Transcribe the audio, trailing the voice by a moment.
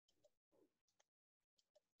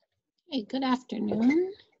Hey, good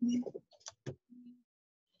afternoon.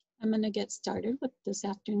 I'm going to get started with this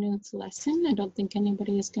afternoon's lesson. I don't think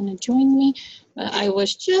anybody is going to join me, but I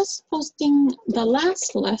was just posting the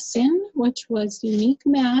last lesson, which was unique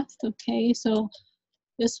math. Okay, so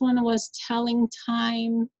this one was telling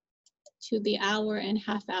time to the hour and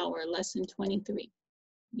half hour, lesson 23.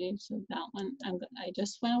 Okay, so that one, I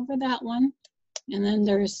just went over that one. And then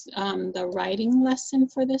there's the writing lesson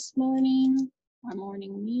for this morning, our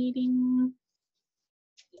morning meeting.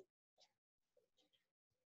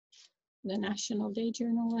 The National Day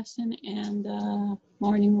Journal lesson and the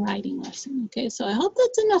morning writing lesson. Okay, so I hope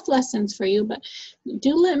that's enough lessons for you, but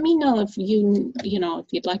do let me know if if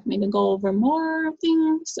you'd like me to go over more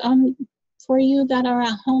things for you that are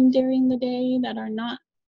at home during the day that are not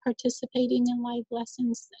participating in live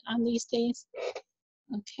lessons on these days.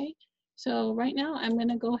 Okay, so right now I'm going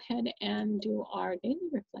to go ahead and do our daily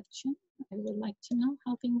reflection. I would like to know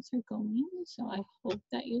how things are going, so I hope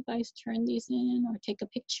that you guys turn these in or take a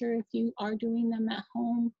picture if you are doing them at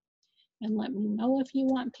home, and let me know if you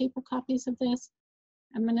want paper copies of this.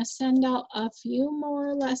 I'm going to send out a few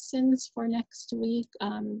more lessons for next week,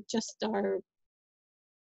 just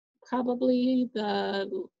probably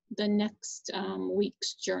the next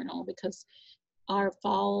week's journal, because our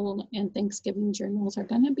fall and Thanksgiving journals are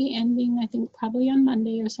going to be ending, I think probably on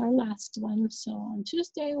Monday is our last one. So on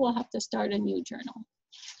Tuesday, we'll have to start a new journal.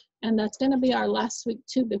 And that's going to be our last week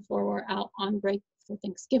too before we're out on break for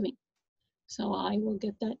Thanksgiving. So I will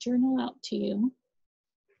get that journal out to you.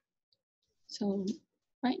 So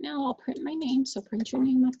right now I'll print my name. So print your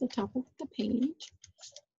name at the top of the page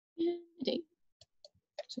and the date.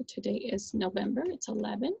 So today is November, it's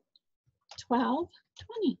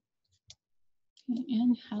 11/12/20.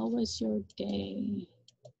 And how was your day?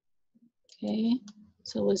 Okay,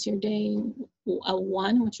 so was your day a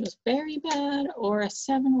 1, which was very bad, or a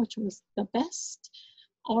 7, which was the best,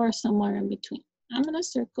 or somewhere in between? I'm going to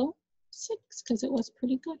circle 6 because it was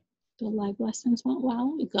pretty good. The live lessons went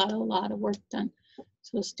well. We got a lot of work done.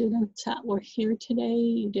 So students that were here today,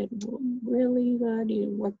 you did really good. You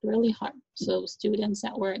worked really hard. So students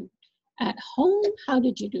that were at home, how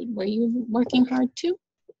did you do? Were you working hard too?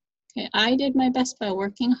 Okay, I did my best by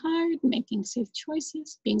working hard, making safe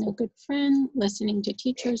choices, being a good friend, listening to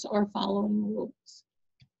teachers, or following rules.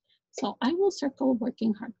 So I will circle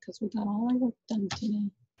working hard because we got all our work done today.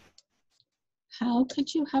 How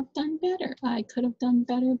could you have done better? I could have done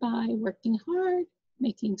better by working hard,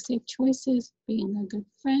 making safe choices, being a good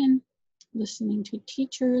friend, listening to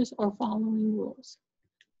teachers, or following rules.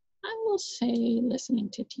 I will say listening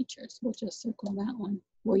to teachers. We'll just circle that one.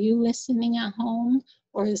 Were you listening at home,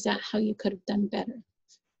 or is that how you could have done better?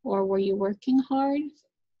 Or were you working hard,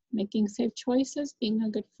 making safe choices, being a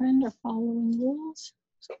good friend, or following rules?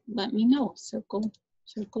 Let me know. Circle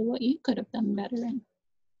what you could have done better in.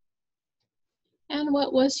 And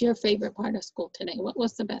what was your favorite part of school today? What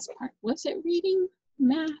was the best part? Was it reading,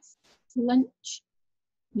 math, lunch,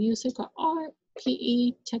 music or art,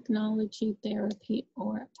 PE, technology, therapy,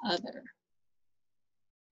 or other?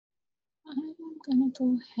 I'm going to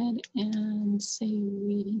go ahead and say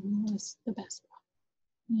reading was the best part.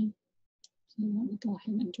 Okay. So let me go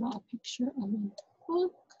ahead and draw a picture of a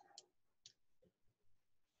book.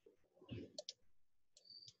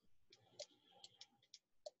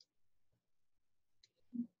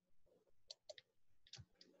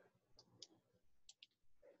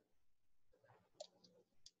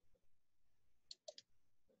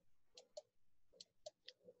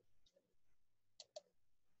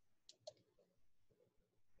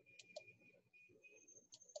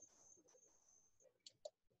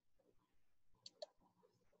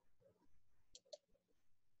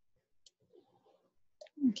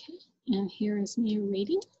 Okay, and here is me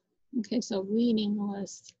reading. Okay, so reading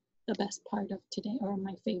was the best part of today, or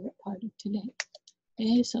my favorite part of today.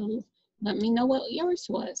 Okay, so let me know what yours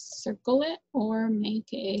was. Circle it or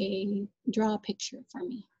draw a picture for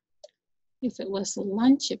me. If it was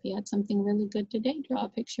lunch, if you had something really good today, draw a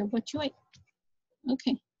picture of what you ate.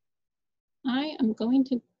 Okay, I am going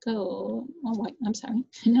to go, oh wait, I'm sorry,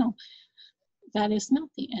 no, that is not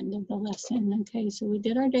the end of the lesson. Okay, so we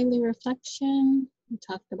did our daily reflection. We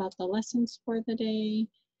talked about the lessons for the day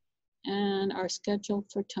and our schedule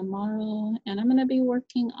for tomorrow. And I'm gonna be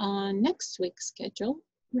working on next week's schedule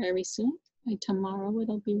very soon. By tomorrow,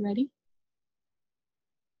 it'll be ready.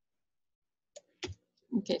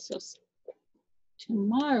 Okay, so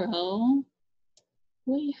tomorrow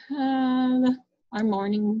we have our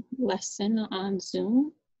morning lesson on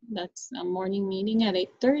Zoom. That's a morning meeting at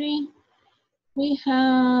 8:30. We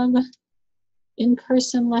have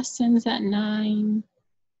in-person lessons at 9.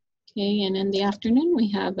 Okay, and in the afternoon, we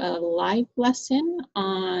have a live lesson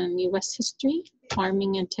on U.S. history,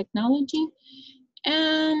 farming and technology,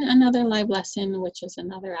 and another live lesson, which is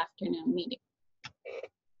another afternoon meeting.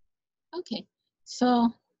 Okay,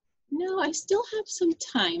 so now I still have some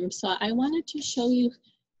time, so I wanted to show you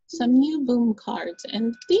some new boom cards,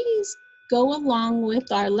 and these go along with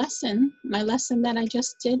our lesson, my lesson that I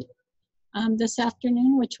just did this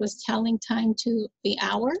afternoon, which was telling time to the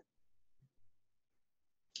hour.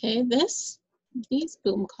 Okay, these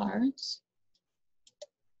boom cards,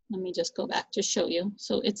 let me just go back to show you.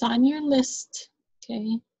 So it's on your list,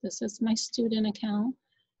 okay? This is my student account.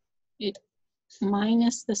 It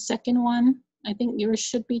minus the second one. I think yours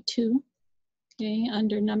should be 2, okay?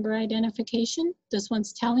 Under number identification, this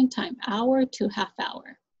one's telling time, hour to half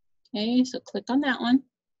hour. Okay, so click on that one.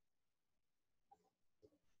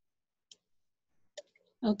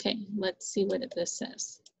 Okay, let's see what this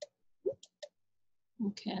says.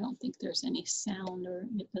 Okay, I don't think there's any sound or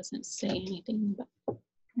it doesn't say anything, but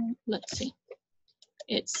let's see.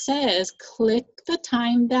 It says click the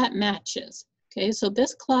time that matches. Okay, so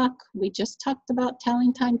this clock, we just talked about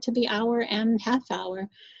telling time to the hour and half hour.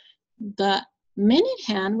 The minute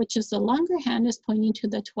hand, which is the longer hand, is pointing to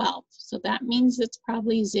the 12. So that means it's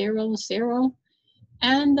probably 0, 0.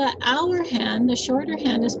 And the hour hand, the shorter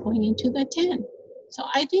hand, is pointing to the 10. So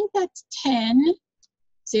I think that's 10,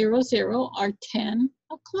 0, 0, or 10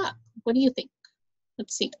 o'clock. What do you think?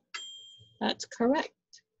 Let's see. That's correct.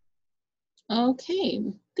 Okay,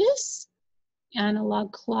 this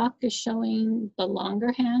analog clock is showing the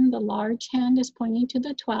longer hand. The large hand is pointing to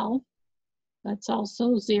the 12. That's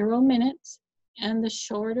also 0 minutes. And the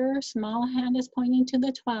shorter, small hand is pointing to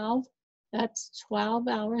the 12. That's 12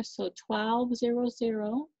 hours, so 12, 0,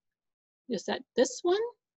 0. Is that this one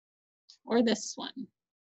or this one?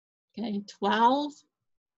 Okay, 12, ...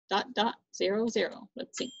 0, 0.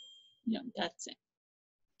 Let's see. Yeah, that's it.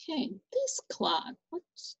 Okay, this clock,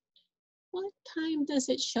 what time does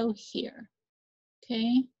it show here?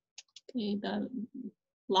 Okay, the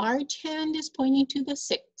large hand is pointing to the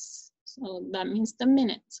 6. So that means the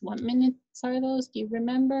minutes. What minutes are those? Do you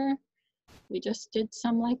remember? We just did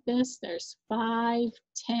some like this. There's 5,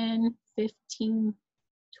 10, 15,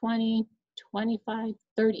 20, 25,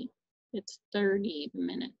 30. It's 30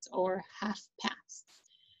 minutes or half past.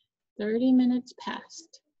 30 minutes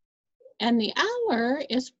past. And the hour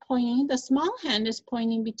is pointing, the small hand is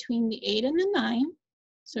pointing between the 8 and the 9.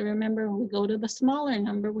 So remember, we go to the smaller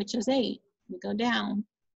number, which is 8. We go down.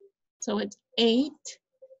 So it's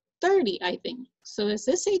 8:30, I think. So is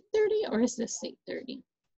this 8:30 or is this 8:30?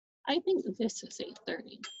 I think this is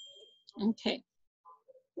 8:30. Okay.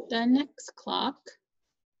 The next clock,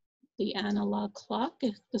 the analog clock,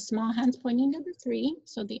 if the small hand's pointing to the 3,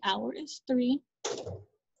 so the hour is 3.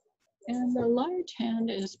 And the large hand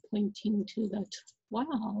is pointing to the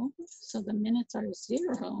 12, so the minutes are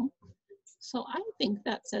 0. So I think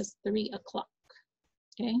that says 3 o'clock.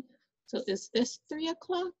 Okay, so is this 3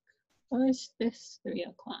 o'clock or is this 3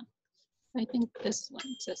 o'clock? I think this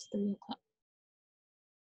one says 3 o'clock.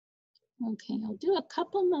 Okay, I'll do a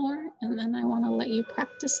couple more and then I want to let you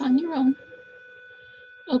practice on your own.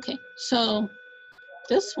 Okay, so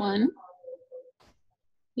this one,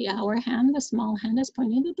 the hour hand, the small hand is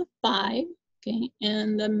pointing to the 5, okay,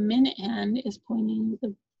 and the minute hand is pointing,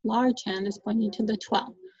 the large hand is pointing to the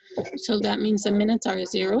 12. So that means the minutes are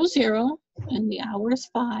 0, 0, and the hour is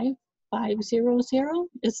 5, 5, 0, 0.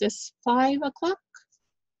 Is this 5 o'clock?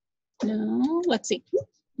 No, let's see.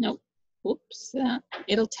 No, whoops.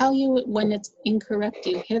 It'll tell you when it's incorrect.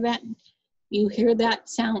 You hear that? You hear that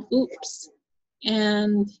sound, oops.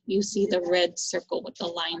 And you see the red circle with the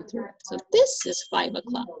line through it. So this is 5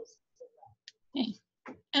 o'clock. Okay.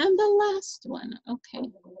 And the last one,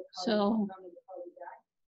 okay. So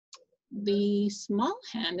the small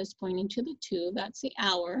hand is pointing to the 2, that's the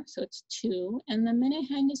hour, so it's 2. And the minute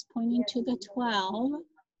hand is pointing to the 12.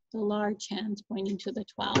 The large hand's pointing to the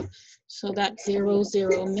 12. So that's 0,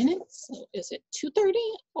 0 minutes. So is it 2:30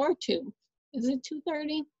 or 2? Is it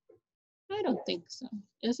 2:30? I don't think so.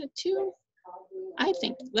 Is it 2? I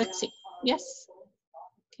think, let's see. Yes.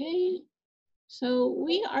 Okay. So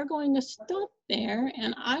we are going to stop there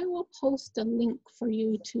and I will post a link for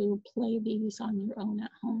you to play these on your own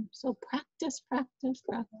at home. So practice, practice,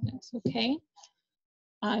 practice, okay?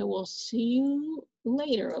 I will see you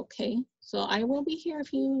later, okay? So I will be here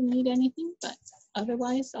if you need anything, but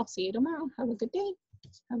otherwise I'll see you tomorrow. Have a good day.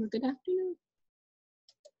 Have a good afternoon.